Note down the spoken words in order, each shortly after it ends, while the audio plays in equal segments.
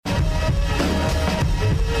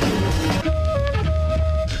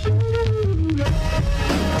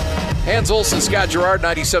Hans Olsen, Scott Gerard,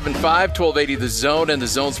 97.5, 1280 The Zone and the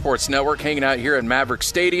Zone Sports Network, hanging out here at Maverick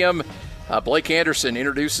Stadium. Blake Anderson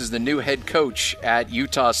introduces the new head coach at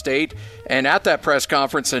Utah State, and at that press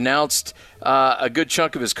conference announced a good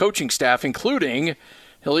chunk of his coaching staff, including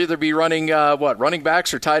he'll either be running running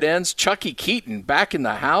backs or tight ends. Chuckie Keeton back in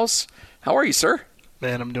the house. How are you, sir?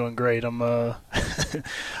 Man, I'm doing great. I'm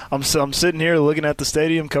I'm sitting here looking at the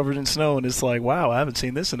stadium covered in snow, and it's like, wow, I haven't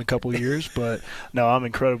seen this in a couple of years. But no, I'm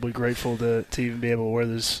incredibly grateful to even be able to wear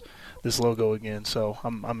this logo again. So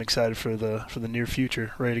I'm excited for the near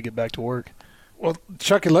future, ready to get back to work. Well,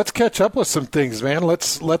 Chuckie, let's catch up with some things, man.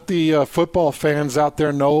 Let's let the football fans out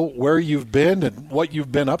there know where you've been and what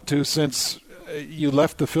you've been up to since you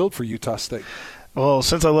left the field for Utah State. Well,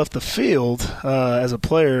 since I left the field as a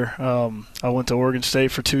player, I went to Oregon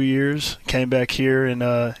State for 2 years, came back here in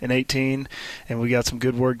 18, and we got some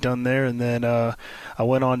good work done there. And then I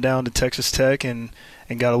went on down to Texas Tech and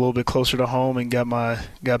got a little bit closer to home and got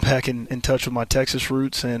back in touch with my Texas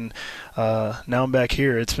roots. And now I'm back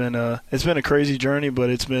here. It's been a crazy journey, but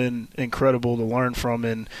it's been incredible to learn from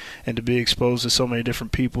and to be exposed to so many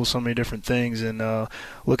different people, so many different things, and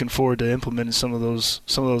looking forward to implementing some of those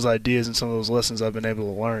ideas and some of those lessons I've been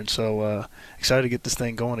able to learn. So excited to get this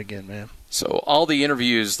thing going again, man. So all the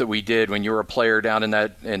interviews that we did when you were a player down in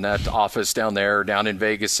that office down there, down in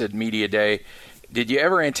Vegas at Media Day, did you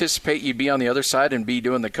ever anticipate you'd be on the other side and be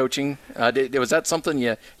doing the coaching? Was that something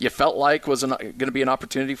you felt like was going to be an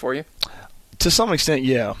opportunity for you? To some extent,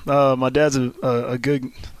 yeah. My dad's a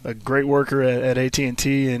great worker at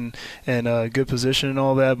AT&T and a good position and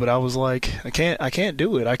all that. But I was like, I can't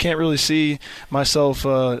do it. I can't really see myself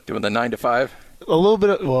doing the 9 to 5. A little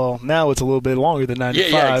bit. Well, now it's a little bit longer than 9 to 5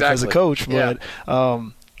 exactly. as a coach, but. Yeah.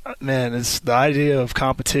 Man, it's the idea of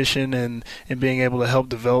competition and being able to help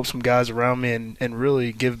develop some guys around me and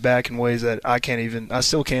really give back in ways that I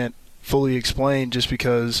still can't fully explain, just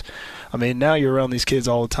because, I mean, now you're around these kids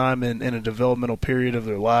all the time in a developmental period of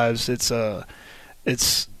their lives. It's all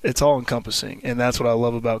encompassing, and that's what I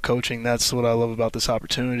love about coaching. That's what I love about this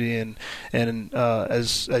opportunity, and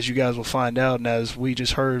as you guys will find out, and as we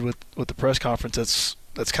just heard with the press conference,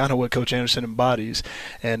 that's kind of what Coach Anderson embodies,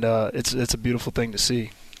 and it's a beautiful thing to see.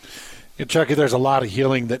 Yeah, Chuckie, there's a lot of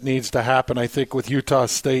healing that needs to happen, I think, with Utah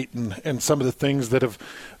State and some of the things that have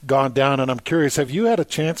gone down. And I'm curious, have you had a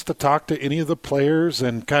chance to talk to any of the players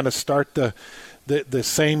and kind of start the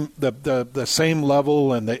same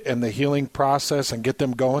level and the healing process and get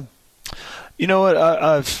them going? You know what?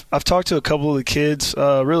 I've talked to a couple of the kids,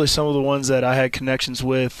 really some of the ones that I had connections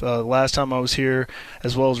with last time I was here,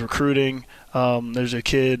 as well as recruiting. There's a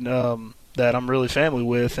kid that I'm really family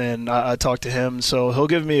with, and I talked to him, so he'll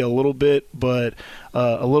give me a little bit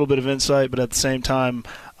of insight. But at the same time,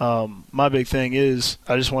 my big thing is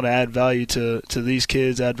I just want to add value to these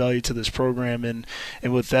kids, add value to this program, and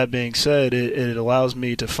with that being said, it allows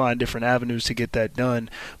me to find different avenues to get that done.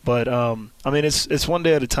 But I mean, it's one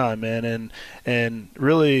day at a time, man. And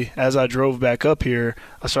really, as I drove back up here,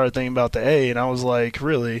 I started thinking about the A, and I was like,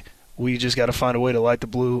 really, we just got to find a way to light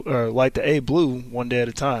the A blue one day at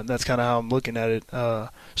a time. That's kind of how I'm looking at it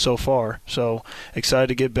so far. So excited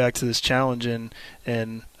to get back to this challenge, and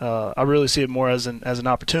I really see it more as an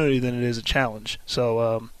opportunity than it is a challenge.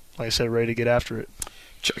 So like I said, ready to get after it.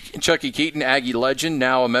 Chuckie Keeton, Aggie legend,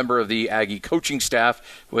 now a member of the Aggie coaching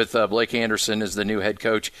staff with Blake Anderson as the new head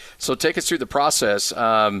coach. So take us through the process.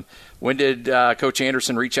 When did Coach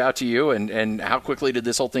Anderson reach out to you, and how quickly did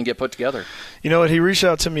this whole thing get put together? You know what? He reached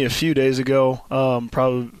out to me a few days ago,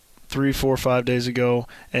 probably 3, 4, 5 days ago,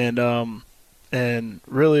 and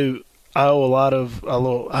really I owe a lot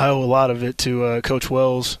of it to Coach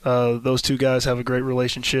Wells. Those two guys have a great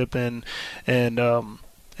relationship, and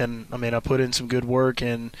I mean, I put in some good work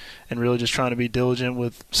and really just trying to be diligent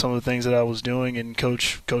with some of the things that I was doing. And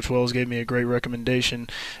Coach Wells gave me a great recommendation.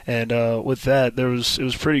 And with that, it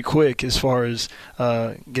was pretty quick as far as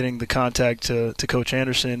getting the contact to Coach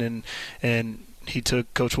Anderson, and he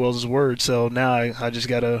took Coach Wells' word. So now I just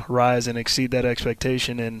got to rise and exceed that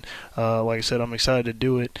expectation. And like I said, I'm excited to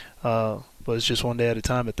do it, but it's just one day at a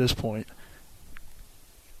time at this point.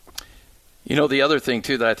 You know, the other thing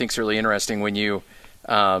too that I think is really interesting when you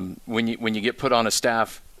get put on a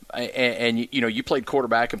staff and you played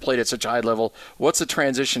quarterback and played at such a high level, what's the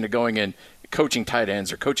transition to going in coaching tight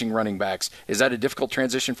ends or coaching running backs? Is that a difficult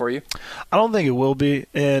transition for you? I don't think it will be,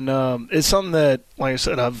 and it's something that, like I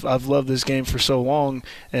said, I've loved this game for so long,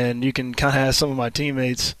 and you can kind of ask some of my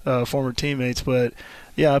teammates, former teammates, but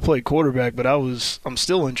yeah, I played quarterback, but I'm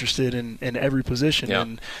still interested in every position, yeah.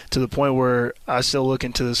 And to the point where I still look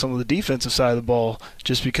into some of the defensive side of the ball,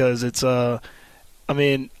 just because it's I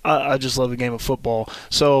mean, I just love the game of football.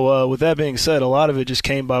 So with that being said, a lot of it just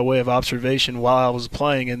came by way of observation while I was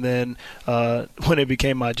playing, and then when it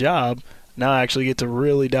became my job, now I actually get to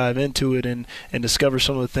really dive into it and discover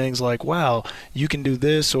some of the things like, wow, you can do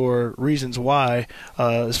this, or reasons why,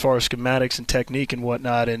 as far as schematics and technique and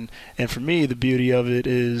whatnot. And for me, the beauty of it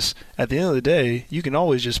is, at the end of the day, you can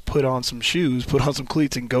always just put on some shoes, put on some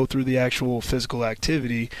cleats, and go through the actual physical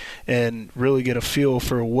activity and really get a feel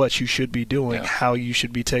for what you should be doing, how you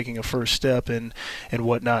should be taking a first step and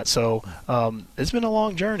whatnot. So it's been a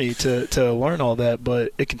long journey to learn all that,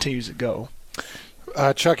 but it continues to go.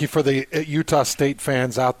 Chuckie, for the Utah State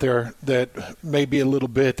fans out there that may be a little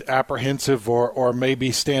bit apprehensive or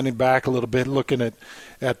maybe standing back a little bit looking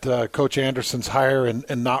at Coach Anderson's hire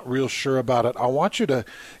and not real sure about it, I want you to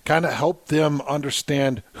kind of help them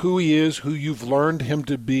understand who he is, who you've learned him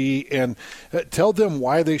to be, and tell them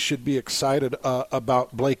why they should be excited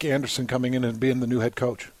about Blake Anderson coming in and being the new head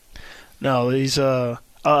coach. No, he's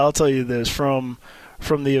I'll tell you this, from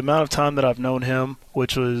the amount of time that I've known him,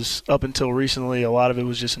 which was up until recently, a lot of it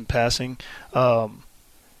was just in passing,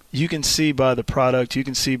 you can see by the product, you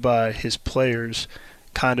can see by his players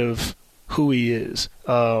kind of who he is.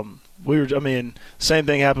 Same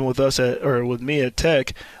thing happened with us with me at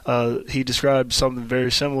Tech. He described something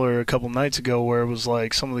very similar a couple nights ago, where it was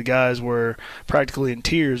like some of the guys were practically in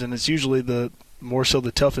tears, and it's usually more so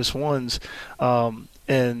the toughest ones.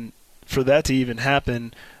 And for that to even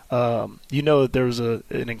happen, you know that there was an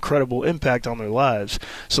incredible impact on their lives.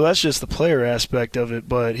 So that's just the player aspect of it.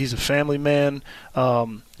 But he's a family man.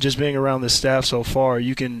 Just being around the staff so far,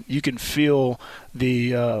 you can feel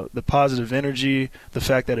the positive energy, the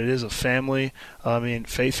fact that it is a family. I mean,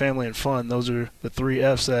 faith, family, and fun. Those are the 3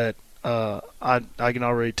 F's that I can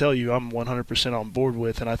already tell you I'm 100% on board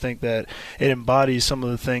with, and I think that it embodies some of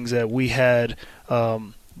the things that we had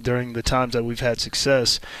during the times that we've had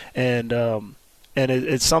success. And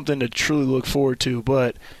it's something to truly look forward to.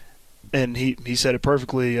 And he said it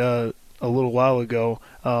perfectly a little while ago.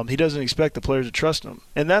 He doesn't expect the players to trust him,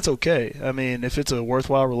 and that's okay. I mean, if it's a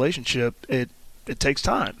worthwhile relationship, it takes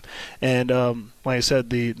time. And like I said,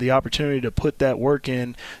 the opportunity to put that work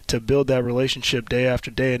in, to build that relationship day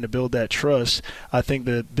after day, and to build that trust, I think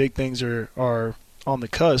the big things are on the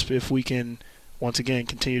cusp if we can, once again,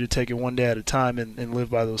 continue to take it one day at a time and live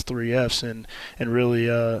by those 3 F's and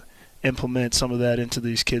really implement some of that into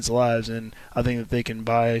these kids' lives, and I think that they can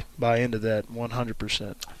buy into that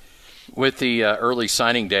 100%. With the early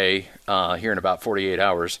signing day here in about 48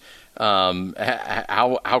 hours,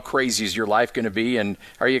 how crazy is your life going to be, and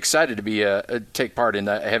are you excited to be take part in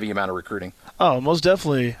a heavy amount of recruiting? Oh, most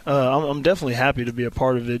definitely. I'm definitely happy to be a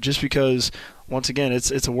part of it, just because, once again,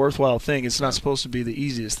 it's a worthwhile thing. It's not supposed to be the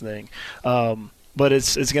easiest thing. But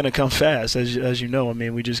it's going to come fast, as you know. I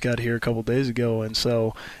mean, we just got here a couple days ago, and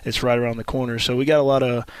so it's right around the corner. So we got a lot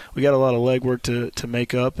of legwork to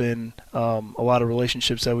make up, and a lot of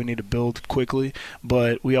relationships that we need to build quickly.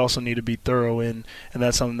 But we also need to be thorough, and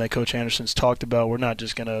that's something that Coach Anderson's talked about. We're not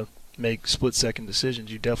just going to make split-second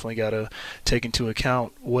decisions. You definitely got to take into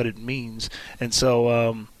account what it means, and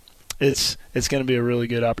so it's going to be a really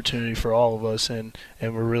good opportunity for all of us, and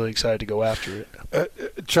we're really excited to go after it.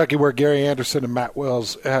 Chuckie, where Gary Anderson and Matt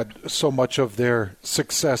Wells had so much of their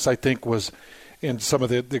success, I think, was in some of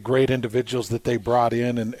the great individuals that they brought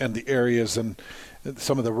in and the areas and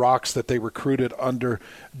some of the rocks that they recruited under.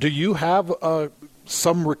 Do you have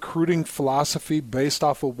some recruiting philosophy based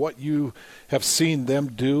off of what you have seen them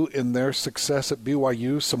do in their success at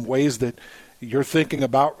BYU, some ways that you're thinking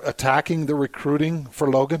about attacking the recruiting for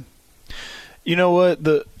Logan? You know what?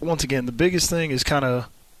 Once again, the biggest thing is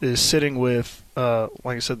sitting with,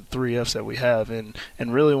 like I said, the 3 F's that we have, and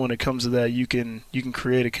really when it comes to that, you can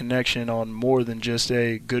create a connection on more than just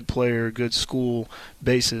a good player, good school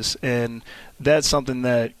basis, and that's something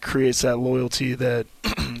that creates that loyalty, that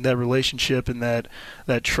that relationship, and that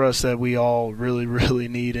trust that we all really, really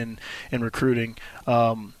need in recruiting.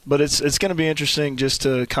 But it's going to be interesting just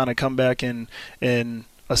to kind of come back and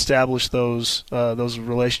establish those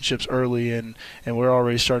relationships early, and we're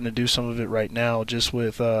already starting to do some of it right now, just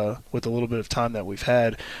with a little bit of time that we've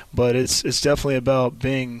had. But it's definitely about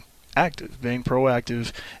being active, being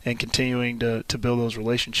proactive, and continuing to build those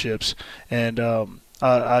relationships. And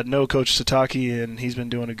I know Coach Scotty, and he's been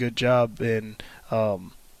doing a good job. And at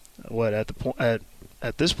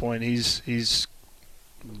this point, he's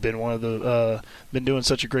been been doing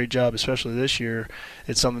such a great job, especially this year.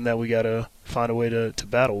 It's something that we got to find a way to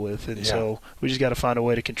battle with, and so we just got to find a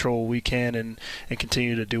way to control what we can and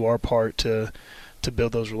continue to do our part to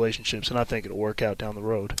build those relationships, and I think it'll work out down the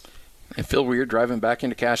road. It feel weird driving back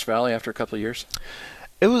into Cache Valley after a couple of years?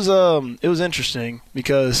 It was interesting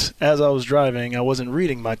because as I was driving, I wasn't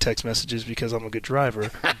reading my text messages because I'm a good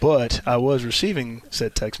driver, but I was receiving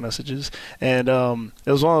said text messages, and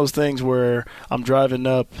it was one of those things where I'm driving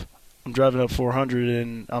up 400,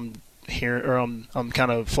 and I'm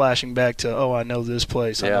kind of flashing back to, I know this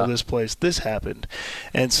place, I know this place, this happened,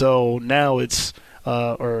 and so now it's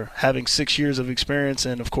or having 6 years of experience,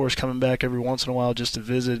 and of course coming back every once in a while just to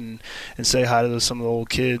visit and say hi to some of the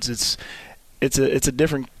old kids. It's a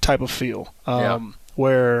different type of feel.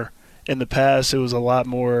 Where in the past it was a lot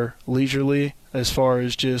more leisurely as far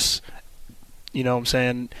as just,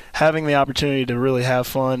 having the opportunity to really have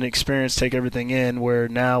fun, experience, take everything in, where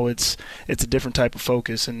now it's a different type of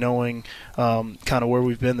focus and knowing kind of where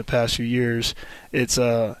we've been the past few years.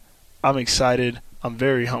 I'm excited. I'm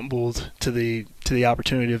very humbled to the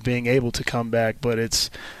opportunity of being able to come back, but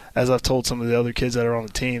it's, as I've told some of the other kids that are on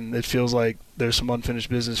the team, it feels like there's some unfinished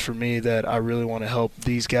business for me that I really want to help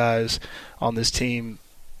these guys on this team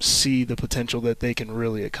see the potential that they can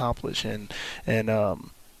really accomplish, and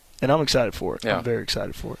I'm excited for it. Yeah. I'm very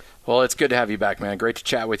excited for it. Well, it's good to have you back, man. Great to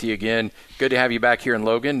chat with you again. Good to have you back here in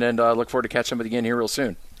Logan, and look forward to catching up again here real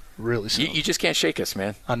soon. Really soon. You just can't shake us,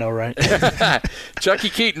 man. I know, right? Chuckie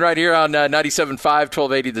Keeton right here on 97.5,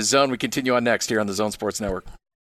 1280 The Zone. We continue on next here on the Zone Sports Network.